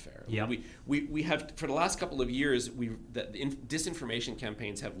SNC-Lavalin affair. Yep. We have, for the last couple of years, disinformation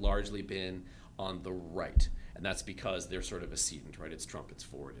campaigns have largely been on the right, and that's because they're sort of ascendant, right? It's Trump, it's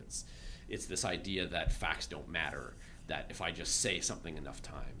Ford, it's this idea that facts don't matter, that if I just say something enough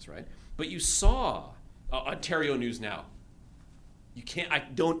times, right? But you saw Ontario News Now. You can't. I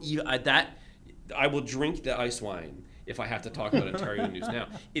will drink the ice wine if I have to talk about Ontario News Now.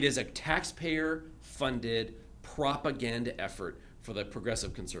 It is a taxpayer-funded propaganda effort for the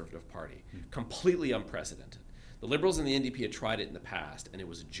Progressive Conservative Party, completely unprecedented. The Liberals and the NDP had tried it in the past, and it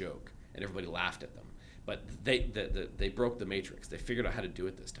was a joke, and everybody laughed at them. But they broke the matrix. They figured out how to do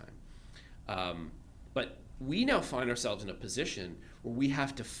it this time. But we now find ourselves in a position where we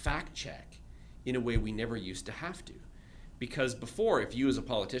have to fact check in a way we never used to have to. Because before, if you as a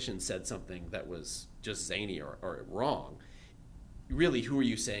politician said something that was just zany or wrong, really, who are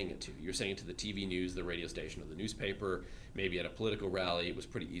you saying it to? You're saying it to the TV news, the radio station, or the newspaper, maybe at a political rally. It was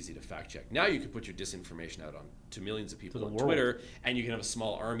pretty easy to fact check. Now you can put your disinformation out to millions of people on Twitter, and you can have a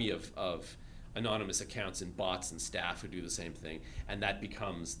small army of anonymous accounts and bots and staff who do the same thing, and that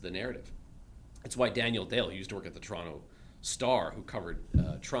becomes the narrative. It's why Daniel Dale, who used to work at the Toronto Star, who covered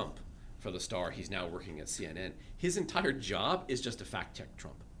Trump for the Star, he's now working at CNN. His entire job is just to fact check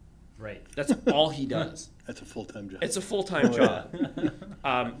Trump. Right. That's all he does. That's a full-time job. It's a full-time job.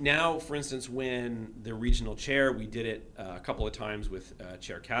 Now, for instance, when the regional chair, we did it a couple of times with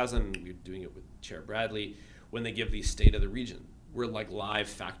Chair Kazan, we're doing it with Chair Bradley, when they give the state of the region, we're like live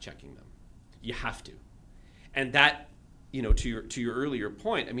fact-checking them. You have to. And that, to your earlier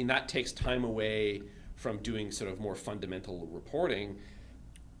point, I mean, that takes time away from doing sort of more fundamental reporting,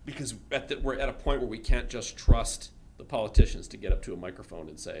 because we're at a point where we can't just trust the politicians to get up to a microphone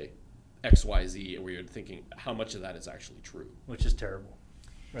and say X, Y, Z, and we're thinking how much of that is actually true. Which is terrible,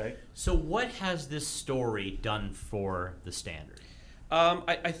 right? So what has this story done for the Standard?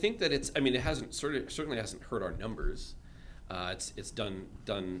 I think that it hasn't certainly hasn't hurt our numbers. It's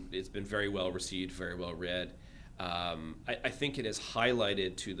been very well received, very well read. I think it has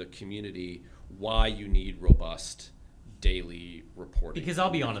highlighted to the community why you need robust daily reporting. Because I'll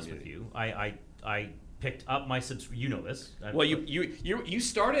be honest with you, I picked up my you know this. Well, you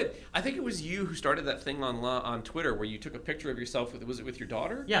started. I think it was you who started that thing on Twitter where you took a picture of yourself was it with your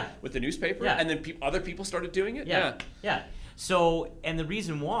daughter? Yeah. With the newspaper. Yeah. And then other people started doing it. Yeah. So, and the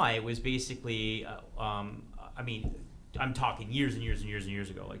reason why was basically, I mean, I'm talking years and years and years and years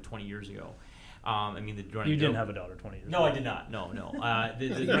ago, like 20 years ago. You didn't have a daughter 20 years ago. No, I did not. No.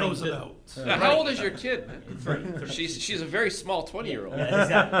 He knows about. How old is your kid? Three. She's a very small 20-year-old. Yeah,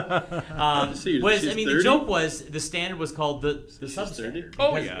 exactly. The joke was the Standard was called the substandard.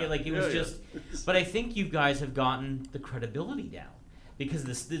 Oh, because yeah. It was just. But I think you guys have gotten the credibility down because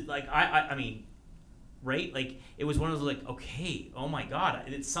I mean, right? Like it was one of those like, okay, oh my God,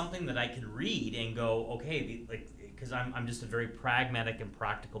 it's something that I can read and go, okay, because I'm just a very pragmatic and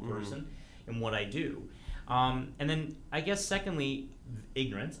practical person in what I do. And then I guess secondly,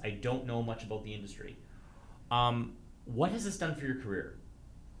 ignorance. I don't know much about the industry. What has this done for your career?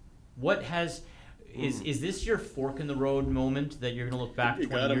 What has is this your fork in the road moment that you're going to look back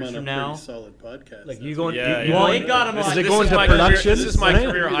 20 years from now? Pretty solid podcast. Like you going? Well, it got him on. Is it going to my production? Career, this is my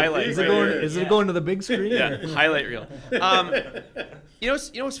career highlight. Is it going to the big screen? Yeah, highlight reel. You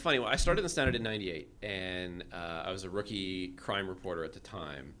know what's funny? Well, I started in the Standard in '98, and I was a rookie crime reporter at the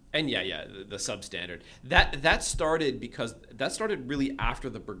time. And the substandard. That started really after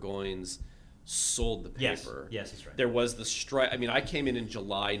the Burgoynes sold the paper. Yes, that's right. There was the strike. I mean, I came in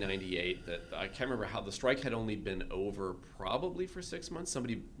July '98. That I can't remember how the strike had only been over probably for 6 months. One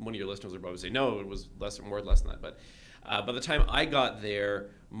of your listeners would probably say no, it was less than that. But by the time I got there,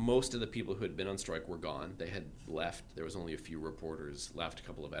 most of the people who had been on strike were gone. They had left. There was only a few reporters left, a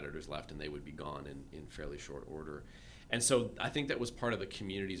couple of editors left, and they would be gone in fairly short order. And so I think that was part of the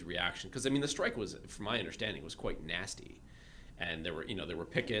community's reaction, because I mean the strike was, from my understanding, was quite nasty. And there were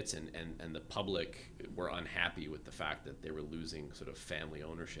pickets, and the public were unhappy with the fact that they were losing sort of family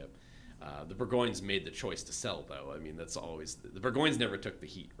ownership. The Burgoynes made the choice to sell, though. I mean, that's always the Burgoynes never took the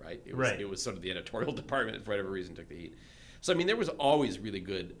heat, right? It was sort of the editorial department, for whatever reason, took the heat. So I mean, there was always really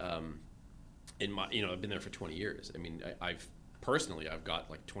good. I've been there for 20 years. I mean, I've got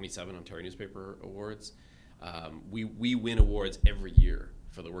like 27 Ontario Newspaper Awards. We win awards every year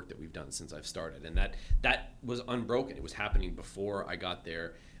for the work that we've done since I've started, and that was unbroken. It was happening before I got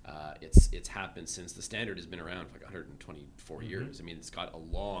there. It's happened since the Standard has been around for like 124 years. I mean, it's got a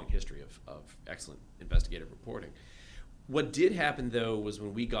long history of excellent investigative reporting. What did happen, though, was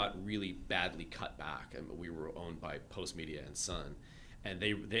when we got really badly cut back, and we were owned by Post Media and Sun, and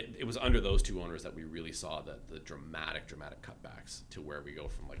it was under those two owners that we really saw the dramatic cutbacks to where we go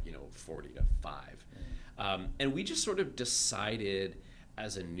from 40 to 5. And we just sort of decided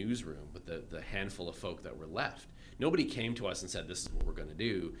as a newsroom with the handful of folk that were left. Nobody came to us and said, this is what we're going to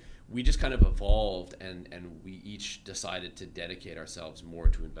do. We just kind of evolved, and we each decided to dedicate ourselves more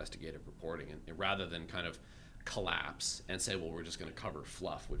to investigative reporting, and rather than kind of collapse and say, well, we're just going to cover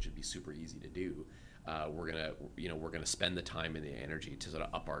fluff, which would be super easy to do. We're going to spend the time and the energy to sort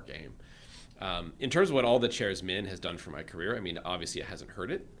of up our game. In terms of what all the Chair's Min has done for my career, I mean, obviously it hasn't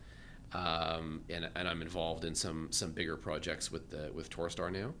hurt it. And I'm involved in some bigger projects with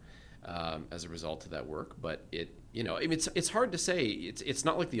Torstar now as a result of that work. But it's hard to say. It's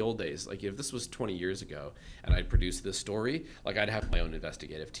not like the old days. Like if this was 20 years ago and I'd produced this story, like I'd have my own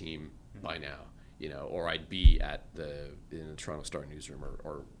investigative team by now, or I'd be in the Toronto Star newsroom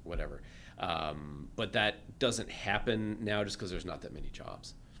or whatever. But that doesn't happen now just because there's not that many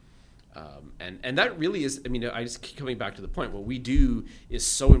jobs. And that really is, I mean, I just keep coming back to the point. What we do is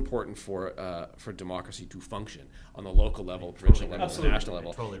so important for democracy to function on the local level, provincial level, the national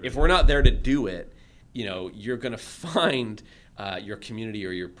level. Totally if we're not there to do it, you're going to find your community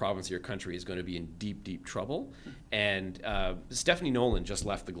or your province or your country is going to be in deep, deep trouble. And Stephanie Nolan just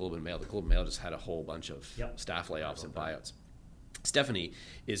left the Globe and Mail. The Globe and Mail just had a whole bunch of staff layoffs and buyouts. Stephanie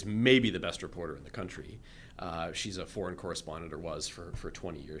is maybe the best reporter in the country. She's a foreign correspondent, or was for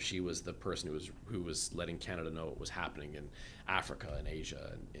 20 years. She was the person who was letting Canada know what was happening in Africa and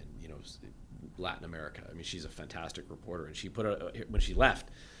Asia and Latin America. I mean, she's a fantastic reporter, and she put when she left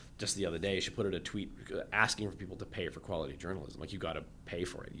just the other day, she put out a tweet asking for people to pay for quality journalism. Like, you got to pay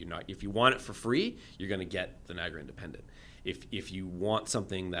for it. If you want it for free, you're going to get the Niagara Independent. If you want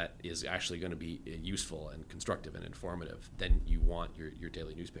something that is actually going to be useful and constructive and informative, then you want your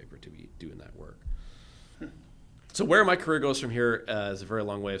daily newspaper to be doing that work. So where my career goes from here is a very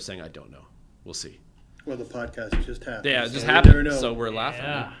long way of saying I don't know. We'll see. Well, the podcast just happened. Yeah, it just so happened. So we're laughing.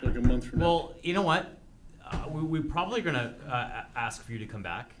 Yeah. Like a month from now. Well, you know what? We're probably going to ask for you to come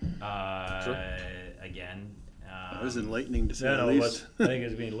back again. That was enlightening to say Yeah, the no, least. but I think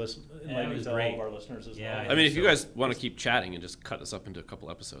it's being enlightening was to all great. of our listeners as Yeah, well. I mean, if you guys want to keep chatting and just cut this up into a couple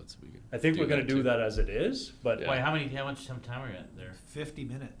episodes, we can. I think we're going to do too. that as it is, but Yeah. Wait, how much time are we at there? 50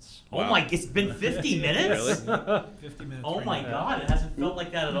 minutes. Oh my, it's been 50 minutes? 50 minutes. Oh right my now. God, it hasn't felt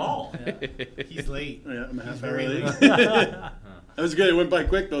like that at all. He's late. Yeah, I'm a half He's hour very late. late. That was good. It went by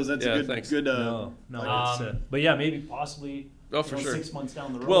quick, though. That's Yeah, a good. thanks. Good. no, it's, but yeah, maybe possibly. Oh, for sure. 6 months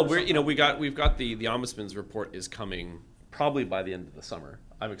down the road. Well, or something. we've got the Ombudsman's report is coming probably by the end of the summer.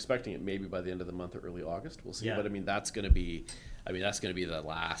 I'm expecting it maybe by the end of the month or early August. We'll see. Yeah. But I mean, that's going to be the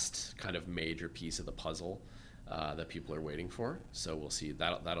last kind of major piece of the puzzle that people are waiting for. So we'll see.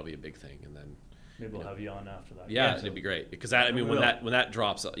 That'll be a big thing, and then maybe we'll have you on after that. yeah, so- it'd be great because that, I mean, We will. when that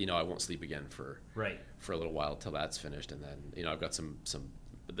drops, I won't sleep again for Right. a little while till that's finished, and then I've got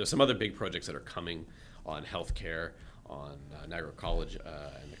there's some other big projects that are coming on healthcare, on Niagara College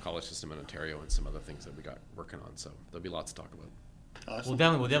and the college system in Ontario, and some other things that we got working on. So there'll be lots to talk about. Awesome.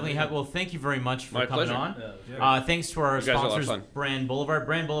 We'll definitely have. Well, thank you very much for My coming pleasure. on. Yeah, Thanks to our You guys are a lot of sponsors, fun. Brand Boulevard.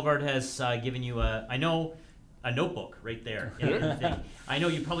 Brand Boulevard has given you a notebook right there. In the thing. I know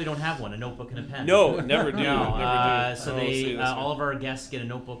you probably don't have one, a notebook and a pen. No, never do. No, Never do. so Oh, see they this one. all of our guests get a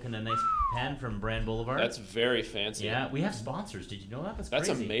notebook and a nice pen from Brand Boulevard. That's very fancy. yeah, we have sponsors. Did you know that? That's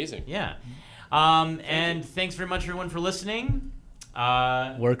crazy. amazing. Yeah. And thanks very much, everyone, for listening.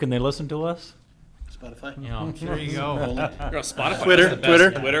 Where can they listen to us? Spotify. You know, There you go. You're on Spotify. Twitter, That's the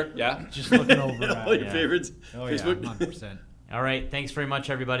best. Twitter. Yeah. Just looking over. All your Yeah. favorites. Oh yeah, Facebook. 100%. all right. Thanks very much,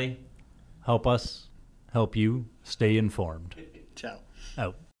 everybody. Help us, help you stay informed. Ciao.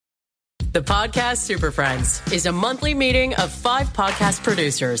 Out. The Podcast Super Friends is a monthly meeting of 5 podcast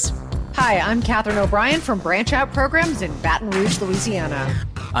producers. Hi, I'm Catherine O'Brien from Branch Out Programs in Baton Rouge, Louisiana.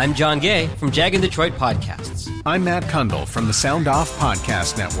 I'm John Gay from Jag and Detroit Podcasts. I'm Matt Kundle from the Sound Off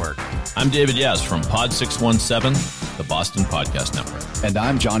Podcast Network. I'm David Yaz from Pod 617, the Boston Podcast Network. And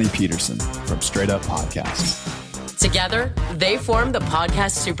I'm Johnny Peterson from Straight Up Podcasts. Together, they form the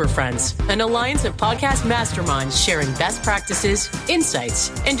Podcast Super Friends, an alliance of podcast masterminds sharing best practices, insights,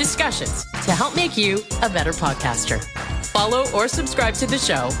 and discussions to help make you a better podcaster. Follow or subscribe to the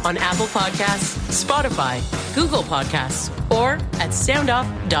show on Apple Podcasts, Spotify, Google Podcasts, or at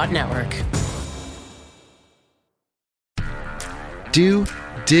soundoff.network.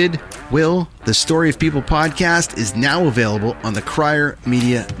 Will, the Story of People podcast is now available on the Crier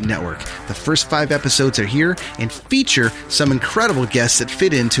Media Network. The first 5 episodes are here and feature some incredible guests that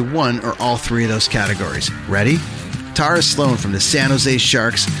fit into one or all 3 of those categories. Ready? Tara Sloan from the San Jose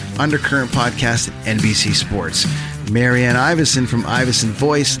Sharks, Undercurrent podcast at NBC Sports. Marianne Iveson from Iveson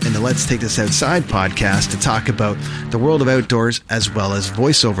Voice and the Let's Take This Outside podcast to talk about the world of outdoors as well as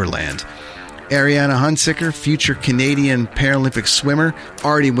voiceover land. Ariana Hunsicker, future Canadian Paralympic swimmer,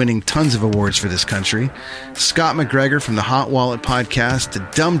 already winning tons of awards for this country. Scott McGregor from the Hot Wallet podcast to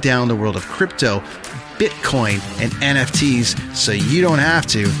dumb down the world of crypto, Bitcoin, and NFTs so you don't have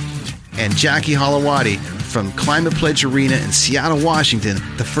to. And Jackie Holowati from Climate Pledge Arena in Seattle, Washington,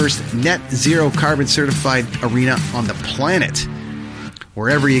 the first net zero carbon certified arena on the planet.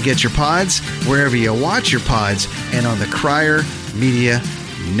 Wherever you get your pods, wherever you watch your pods, and on the Crier Media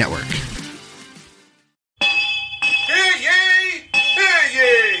Network.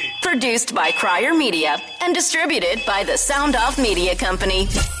 Produced by Crier Media and distributed by the Sound Off Media Company.